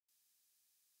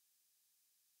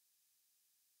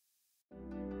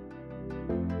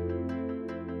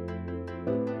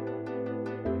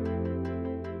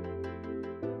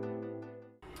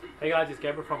Hey guys, it's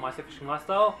Gabriel from IsoFishing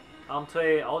ISO.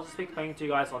 Today I'll just be explaining to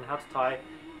you guys on how to tie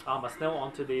a snell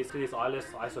onto these eyeless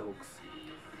ISO hooks.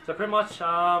 So pretty much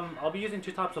I'll be using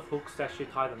two types of hooks to actually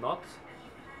tie the knot.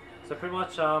 So pretty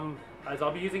much as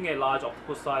I'll be using a large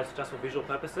optical size just for visual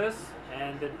purposes,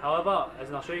 and then however,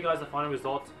 as I'll show you guys the final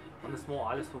result on the small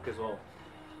eyeless hook as well.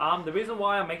 The reason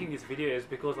why I'm making this video is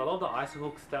because a lot of the ISO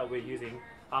hooks that we're using,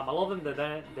 a lot of them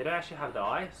they don't actually have the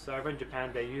eye. So over in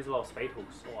Japan they use a lot of spade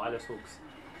hooks or eyeless hooks.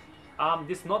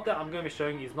 This knot that I'm going to be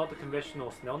showing is not the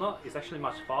conventional snell knot. It's actually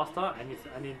much faster and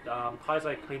it ties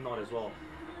a clean knot as well.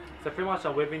 So pretty much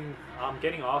we've been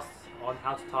getting asked on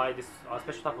how to tie this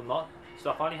special type of knot. So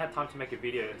I finally had time to make a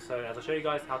video. So as I show you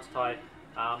guys how to tie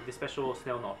this special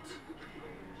snell knot.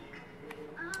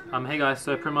 Hey guys,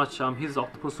 so pretty much here's the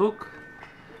octopus hook.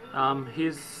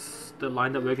 Here's the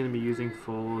line that we're going to be using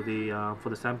for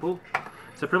the sample.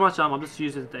 So pretty much I'm just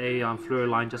using a fluoro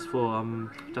line just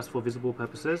for visible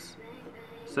purposes.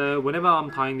 So whenever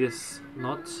I'm tying this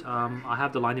knot, I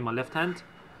have the line in my left hand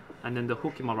and then the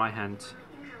hook in my right hand.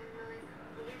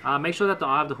 Make sure that the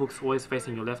eye of the hook is always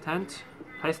facing your left hand.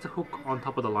 Place the hook on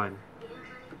top of the line,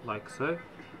 like so.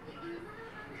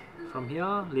 From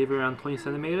here, leave around 20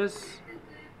 centimeters.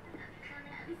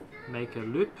 Make a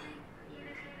loop.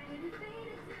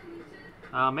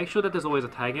 Make sure that there's always a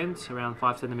tag end around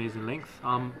 5 centimeters in length.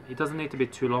 It doesn't need to be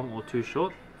too long or too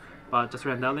short, but just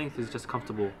around that length is just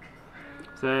comfortable.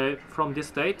 So from this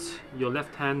date, your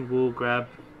left hand will grab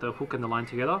the hook and the line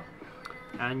together,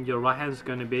 and your right hand is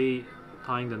going to be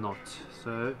tying the knot.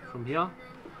 So from here,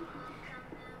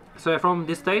 so from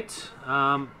this date,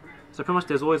 so pretty much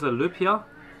there's always a loop here.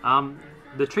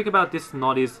 The trick about this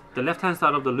knot is the left hand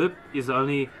side of the loop is the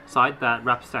only side that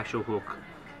wraps the actual hook.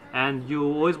 And you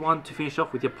always want to finish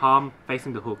off with your palm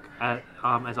facing the hook as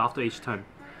after each turn.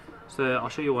 So I'll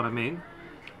show you what I mean.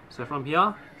 So from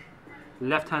here,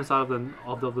 left hand side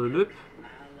of the loop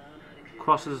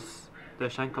crosses the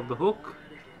shank of the hook,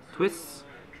 twists,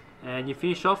 and you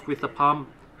finish off with the palm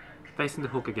facing the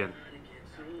hook again.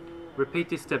 Repeat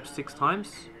this step 6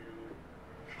 times.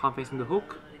 Palm facing the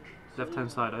hook, left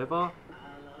hand side over,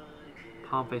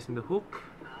 palm facing the hook.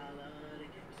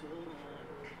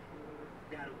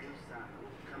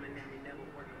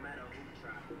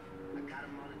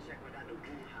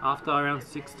 After around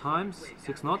 6 times,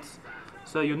 6 knots.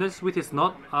 So you'll notice with this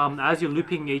knot, as you're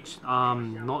looping each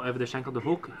knot over the shank of the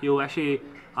hook, you'll actually,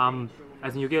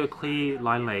 as in you get a clear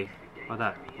line lay, like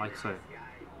that, like so.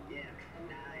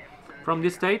 From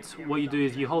this state, what you do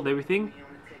is you hold everything.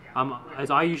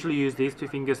 As I usually use these 2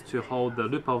 fingers to hold the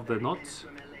loop of the knots.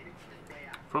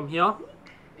 From here,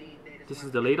 this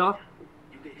is the leader.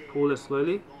 Pull it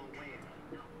slowly.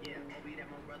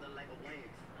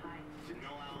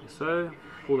 Like so.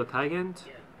 Pull the tag end.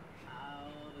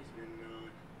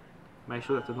 Make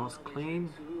sure that the knot's clean,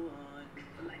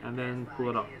 and then pull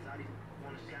it up.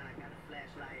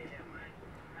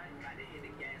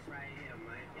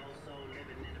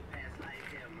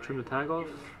 Trim the tag off.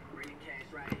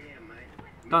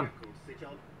 Done.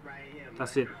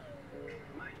 That's it.